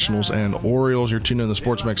baseball, Nationals, and Orioles. You're tuned in to the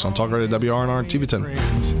Sports Mix on Talk Radio WRNR and TV 10.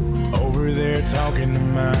 Over there talking to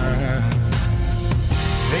mine.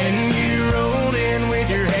 Then you rolled in with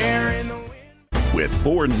your hair in the wind. With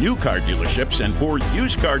 4 new car dealerships and 4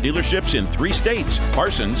 used car dealerships in 3 states,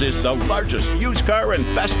 Parsons is the largest used car and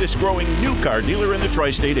fastest growing new car dealer in the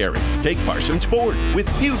tri-state area. Take Parsons Ford with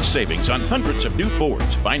huge savings on hundreds of new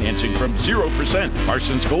Fords, financing from 0%,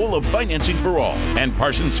 Parsons' goal of financing for all, and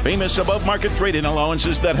Parsons' famous above-market trade-in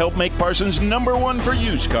allowances that help make Parsons #1 for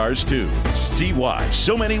used cars, too. See why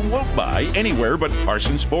so many won't buy anywhere but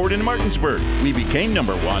Parsons Ford in Martinsburg. We became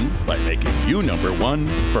 #1 by making you #1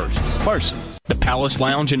 first. Parsons. The Palace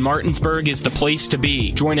Lounge in Martinsburg is the place to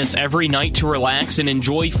be. Join us every night to relax and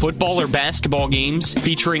enjoy football or basketball games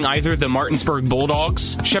featuring either the Martinsburg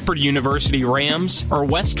Bulldogs, Shepherd University Rams, or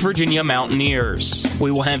West Virginia Mountaineers.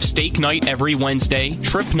 We will have steak night every Wednesday,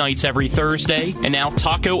 trip nights every Thursday, and now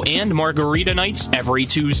taco and margarita nights every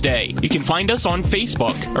Tuesday. You can find us on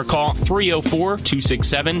Facebook or call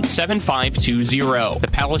 304-267-7520. The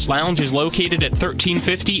Palace Lounge is located at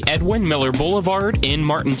 1350 Edwin Miller Boulevard in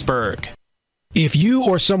Martinsburg. If you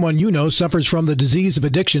or someone you know suffers from the disease of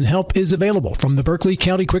addiction, help is available from the Berkeley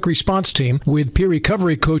County Quick Response Team with peer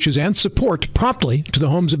recovery coaches and support promptly to the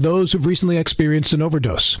homes of those who've recently experienced an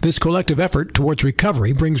overdose. This collective effort towards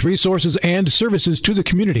recovery brings resources and services to the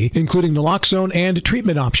community, including naloxone and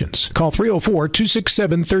treatment options. Call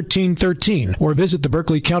 304-267-1313 or visit the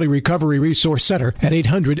Berkeley County Recovery Resource Center at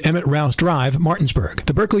 800 Emmett Rouse Drive, Martinsburg.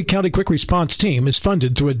 The Berkeley County Quick Response Team is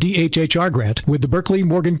funded through a DHHR grant with the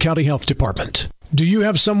Berkeley-Morgan County Health Department. Do you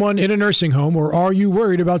have someone in a nursing home, or are you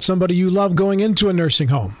worried about somebody you love going into a nursing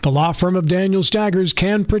home? The law firm of Daniel Staggers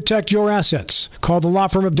can protect your assets. Call the law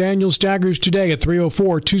firm of Daniel Staggers today at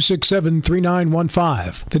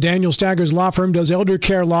 304-267-3915. The Daniel Staggers Law Firm does elder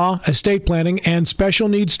care law, estate planning, and special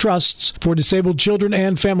needs trusts for disabled children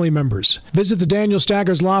and family members. Visit the Daniel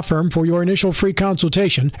Staggers Law Firm for your initial free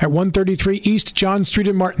consultation at 133 East John Street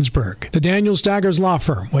in Martinsburg. The Daniel Staggers Law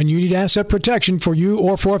Firm, when you need asset protection for you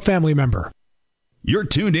or for a family member. You're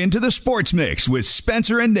tuned in to the Sports Mix with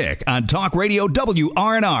Spencer and Nick on Talk Radio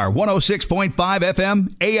WRNR 106.5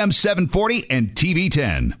 FM, AM 740, and TV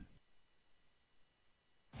 10.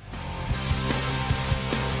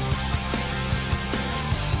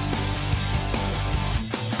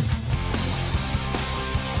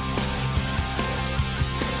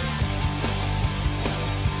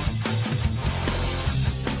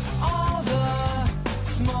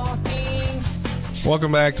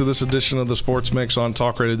 Welcome back to this edition of the Sports Mix on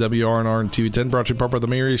Talk Radio WRNR and TV 10, brought to you by the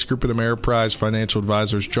Marius Group and Ameriprise Financial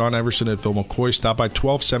Advisors. John Everson and Phil McCoy. Stop by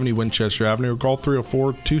 1270 Winchester Avenue or call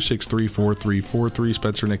 304-263-4343.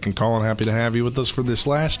 Spencer, Nick, and Colin, happy to have you with us for this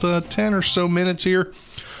last 10 or so minutes here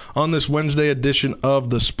on this Wednesday edition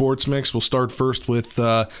of the Sports Mix. We'll start first with,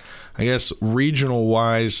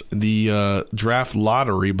 regional-wise, the draft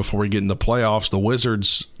lottery before we get into playoffs. The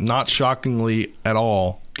Wizards, not shockingly at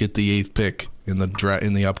all, get the 8th pick in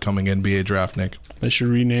the upcoming NBA draft, Nick. They should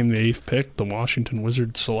rename the 8th pick the Washington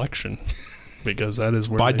Wizards selection, because that is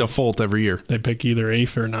where by default every year they pick either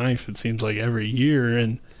 8th or 9th. It seems like every year,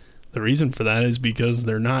 and the reason for that is because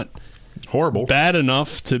they're not horrible bad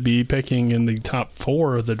enough to be picking in the top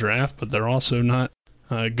 4 of the draft, but they're also not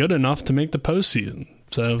good enough to make the postseason.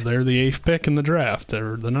 So they're the 8th pick in the draft.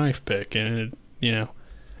 They're the 9th pick, and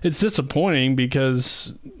it's disappointing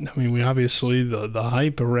because we obviously the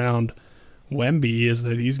hype around Wemby is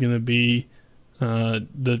that he's going to be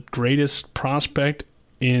the greatest prospect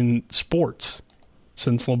in sports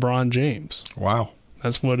since LeBron James. Wow.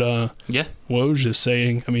 That's what Woj is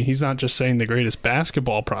saying. He's not just saying the greatest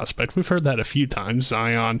basketball prospect. We've heard that a few times,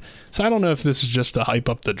 Zion. So I don't know if this is just to hype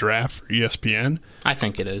up the draft for ESPN. I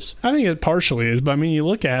think it is. I think it partially is, but you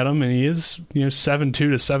look at him and he is 7'2" to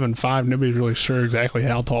 7'5". Nobody's really sure exactly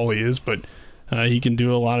how tall he is, but he can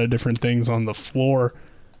do a lot of different things on the floor.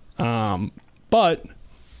 But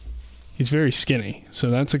he's very skinny, so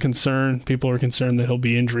that's a concern. People are concerned that he'll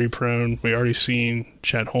be injury prone. We already seen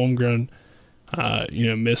Chet Holmgren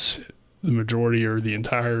miss the majority or the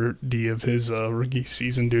entirety of his rookie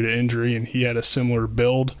season due to injury, and he had a similar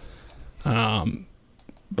build. But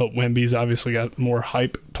Wemby's obviously got more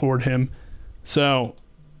hype toward him. So,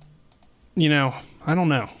 I don't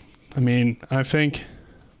know. I think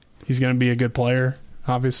he's going to be a good player,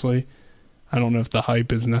 obviously. I don't know if the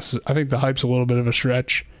hype is necessary. I think the hype's a little bit of a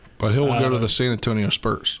stretch. But he'll go to the San Antonio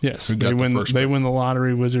Spurs. Yes, they win the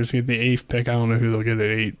lottery. Wizards get the 8th pick. I don't know who they'll get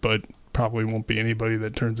at 8, but probably won't be anybody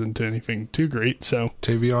that turns into anything too great. So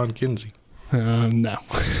Tavion Kinsey. No.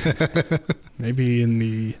 Maybe in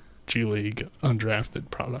the G League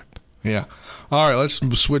undrafted product. Yeah. All right, let's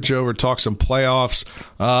switch over, talk some playoffs.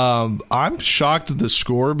 I'm shocked at the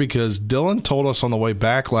score because Dylan told us on the way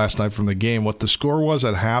back last night from the game what the score was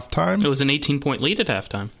at halftime. It was an 18-point lead at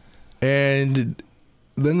halftime. And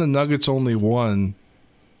then the Nuggets only won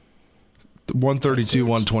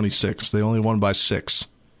 132-126. They only won by 6.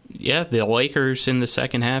 Yeah, the Lakers in the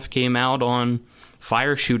second half came out on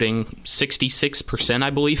fire, shooting 66%, I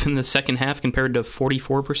believe, in the second half compared to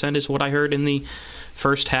 44% is what I heard in the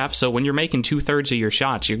first half. So when you're making 2/3 of your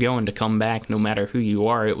shots, you're going to come back no matter who you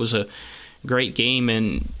are. It was a great game,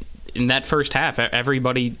 and in that first half,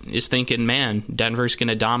 everybody is thinking, man, Denver's going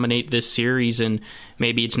to dominate this series, and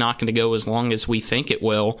maybe it's not going to go as long as we think it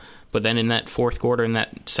will. But then in that fourth quarter, in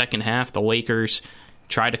that second half, the Lakers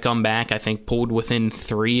tried to come back, I think pulled within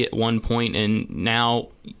 3 at one point, and now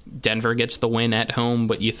Denver gets the win at home.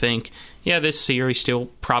 But you think, yeah, this series still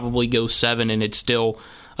probably goes 7, and it's still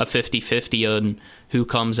a 50-50 on who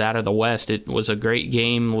comes out of the West. It was a great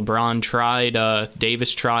game. LeBron tried,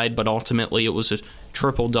 Davis tried, but ultimately it was a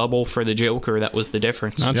triple-double for the Joker. That was the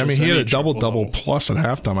difference. Yeah, I mean, he had a double-double plus at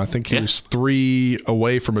halftime. I think he was 3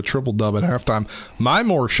 away from a triple-double at halftime. My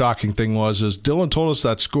more shocking thing is Dylan told us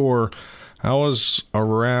that score. I was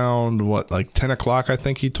around, like 10 o'clock, I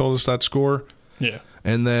think he told us that score. Yeah.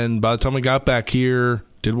 And then by the time we got back here,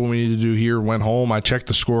 did what we needed to do here, went home, I checked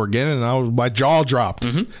the score again, and my jaw dropped.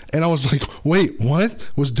 Mm-hmm. And I was like, wait, what?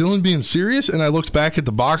 Was Dylan being serious? And I looked back at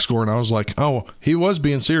the box score, and I was like, oh, he was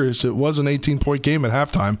being serious. It was an 18-point game at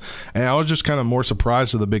halftime, and I was just kind of more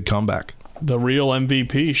surprised at the big comeback. The real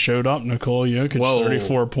MVP showed up, Nikola Jokic. Whoa.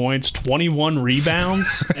 34 points, 21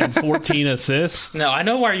 rebounds, and 14 assists. No, I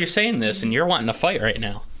know why you're saying this, and you're wanting to fight right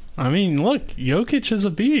now. I mean, look, Jokic is a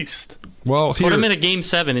beast. Well, put him in a Game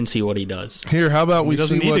 7 and see what he does. Here, how about he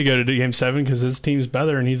doesn't need to go to Game 7 because his team's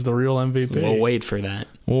better and he's the real MVP. We'll wait for that.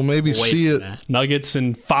 We'll maybe see it. That. Nuggets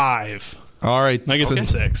in 5. All right. Nuggets in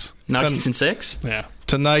 6. Nuggets in 6? Yeah.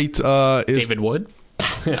 Tonight is David Wood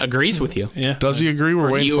agrees with you. Yeah. Does he agree?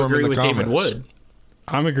 We're waiting for him in the comments. David Wood?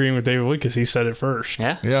 I'm agreeing with David Wood because he said it first.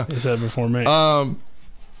 Yeah. He said it before me.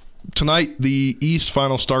 Tonight, the East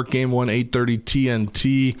final start, Game 1, 8:30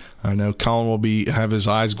 TNT. I know Colin will have his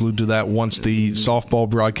eyes glued to that once the softball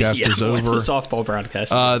broadcast is over. Once the softball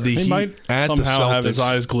broadcast he might somehow have his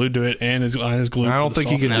eyes glued to it and his eyes glued to the I don't think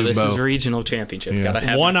he can do both. This is regional championship. Yeah. Gotta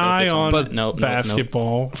have one eye on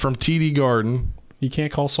basketball. From TD Garden. You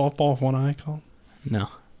can't call softball with one eye, Colin? No.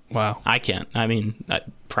 Wow. I can't. I mean, I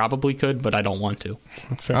probably could, but I don't want to.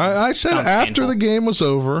 I said Sounds after painful. the game was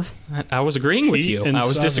over. I was agreeing with you. I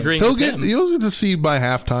was disagreeing with him. He'll get the seed by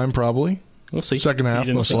halftime, probably. We'll see. Second half,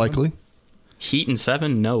 most likely. Heat in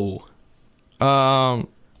 7? No.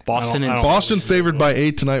 Boston favored by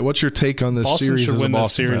 8 tonight. What's your take on this series? Boston should win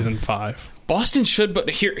this series fan? in 5. Boston should, but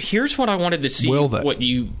here's what I wanted to see. Will they? What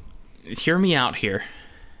you hear me out here.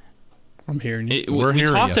 I'm hearing you. We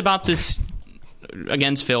talked about this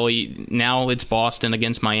against Philly. Now it's Boston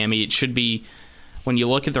against Miami. It should be, when you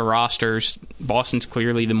look at the rosters, Boston's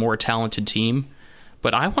clearly the more talented team.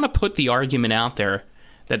 But I want to put the argument out there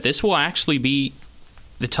that this will actually be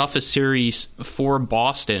the toughest series for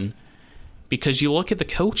Boston because you look at the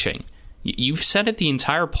coaching. You've said it the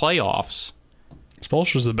entire playoffs.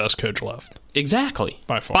 Spoelstra's the best coach left. Exactly.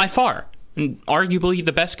 By far. By far. And arguably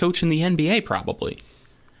the best coach in the NBA, probably.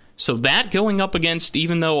 So that going up against,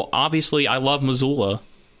 even though obviously I love Mazzulla,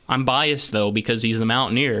 I'm biased though because he's the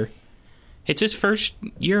Mountaineer. It's his first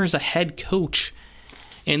year as a head coach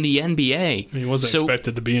in the NBA. He wasn't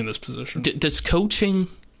expected to be in this position. Does coaching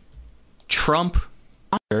trump,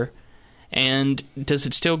 and does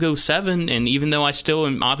it still go 7? And even though I still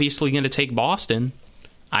am obviously going to take Boston,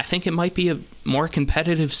 I think it might be a more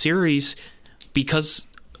competitive series because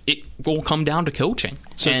it will come down to coaching.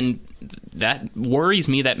 And that worries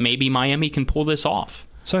me that maybe Miami can pull this off.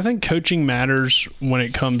 So I think coaching matters when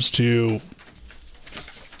it comes to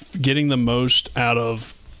getting the most out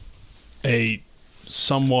of a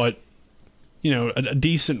somewhat, a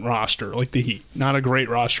decent roster like the Heat. Not a great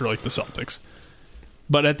roster like the Celtics.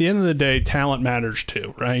 But at the end of the day, talent matters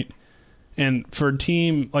too, right? And for a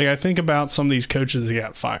team, like I think about some of these coaches that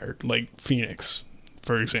got fired, like Phoenix,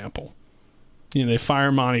 for example. They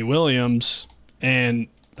fire Monty Williams, and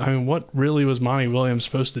I mean, what really was Monty Williams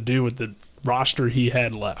supposed to do with the roster he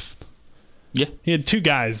had left? Yeah. He had 2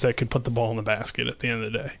 guys that could put the ball in the basket at the end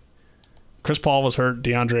of the day. Chris Paul was hurt,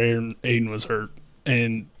 DeAndre Ayton was hurt,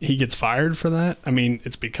 and he gets fired for that? I mean,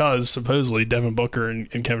 it's because supposedly Devin Booker and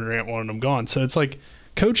Kevin Durant wanted him gone. So it's like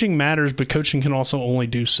coaching matters, but coaching can also only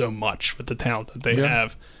do so much with the talent that they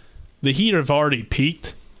have. The Heat have already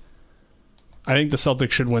peaked. I think the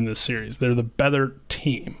Celtics should win this series. They're the better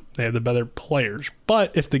team. They have the better players.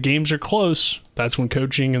 But if the games are close, that's when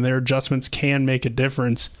coaching and their adjustments can make a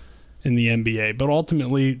difference in the NBA. But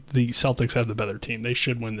ultimately, the Celtics have the better team. They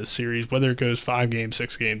should win this series, whether it goes 5 games,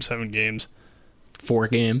 6 games, 7 games. 4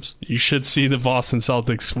 games. You should see the Boston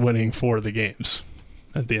Celtics winning 4 of the games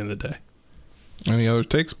at the end of the day. Any other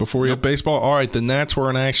takes before we hit baseball? All right, the Nats were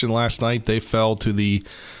in action last night. They fell to they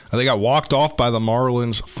got walked off by the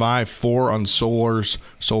Marlins 5-4 on Solar's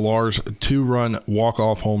 2-run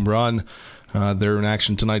walk-off home run. They're in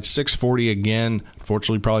action tonight, 6:40 again.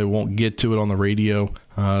 Unfortunately, probably won't get to it on the radio,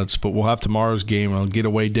 but we'll have tomorrow's game on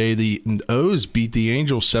getaway day. The O's beat the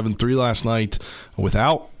Angels 7-3 last night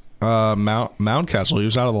without Mountcastle. He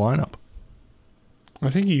was out of the lineup. I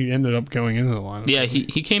think he ended up going into the lineup. Yeah,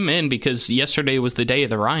 he came in because yesterday was the day of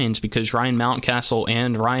the Ryans because Ryan Mountcastle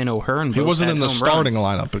and Ryan O'Hearn both He wasn't had in the home starting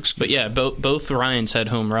runs. lineup. But yeah, both Ryans had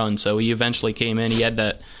home runs, so he eventually came in. He had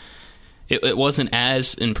that. It wasn't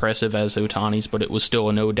as impressive as Ohtani's, but it was still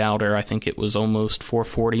a no-doubter. I think it was almost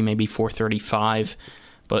 440, maybe 435.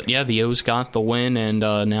 But yeah, the O's got the win, and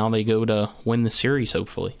now they go to win the series,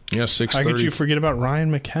 hopefully. Yeah, 6:30. How could you forget about Ryan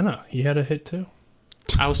McKenna? He had a hit, too.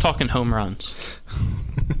 I was talking home runs.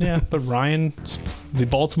 Yeah, but the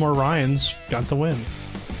Baltimore Ryans got the win.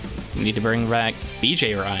 We need to bring back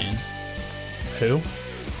BJ Ryan. Who?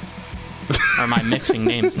 Or am I mixing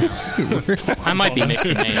names now? I might be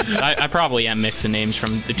mixing names. I probably am mixing names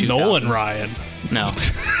from the 2000s. Nolan Ryan. No.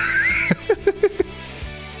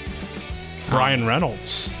 Ryan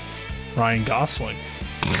Reynolds. Ryan Gosling.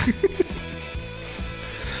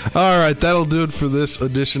 All right, that'll do it for this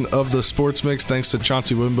edition of the Sports Mix. Thanks to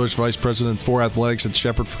Chauncey Winbush, Vice President for Athletics at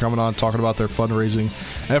Shepherd, for coming on, talking about their fundraising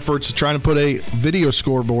efforts, trying to put a video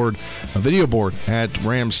board at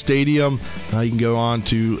Rams Stadium. You can go on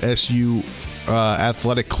to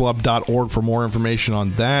SUathleticClub.org for more information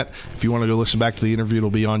on that. If you want to go listen back to the interview, it'll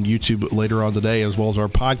be on YouTube later on today, as well as our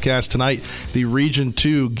podcast tonight. The Region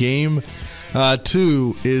 2 game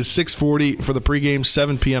 2 is 6:40 for the pregame,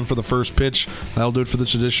 7 p.m. for the first pitch. That'll do it for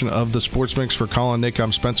this edition of the Sports Mix. For Colin, Nick,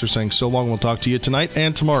 I'm Spencer saying so long. We'll talk to you tonight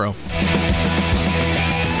and tomorrow.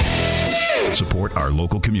 Support our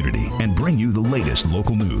local community and bring you the latest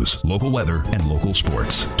local news, local weather, and local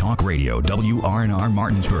sports. Talk Radio WRNR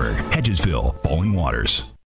Martinsburg, Hedgesville, Bowling Waters.